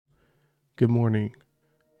Good morning.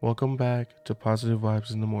 Welcome back to Positive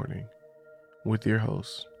Vibes in the Morning with your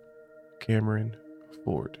host, Cameron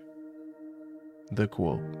Ford. The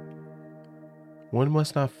quote: one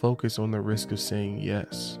must not focus on the risk of saying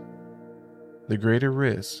yes. The greater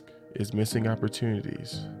risk is missing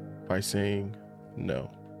opportunities by saying no.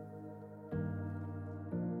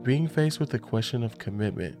 Being faced with the question of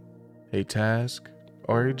commitment, a task,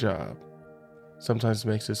 or a job sometimes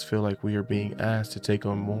makes us feel like we are being asked to take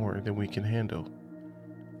on more than we can handle,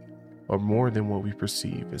 or more than what we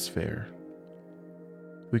perceive as fair.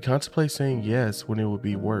 We contemplate saying yes when it would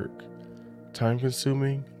be work,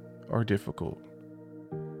 time-consuming, or difficult.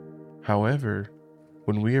 However,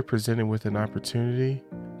 when we are presented with an opportunity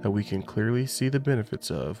that we can clearly see the benefits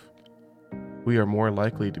of, we are more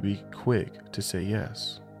likely to be quick to say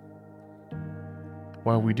yes.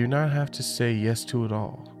 While we do not have to say yes to it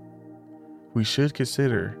all, we should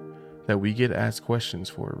consider that we get asked questions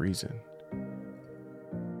for a reason.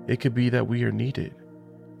 It could be that we are needed,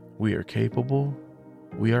 we are capable,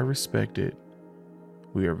 we are respected,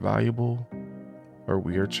 we are valuable, or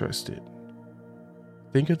we are trusted.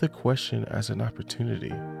 Think of the question as an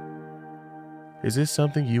opportunity. Is this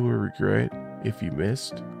something you will regret if you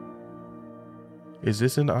missed? Is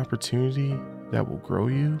this an opportunity that will grow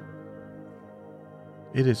you?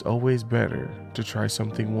 It is always better to try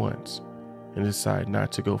something once and decide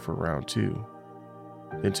not to go for round two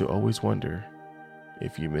than to always wonder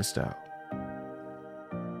if you missed out.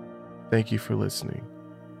 Thank you for listening.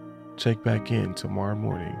 Check back in tomorrow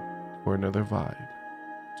morning for another vibe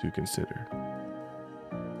to consider.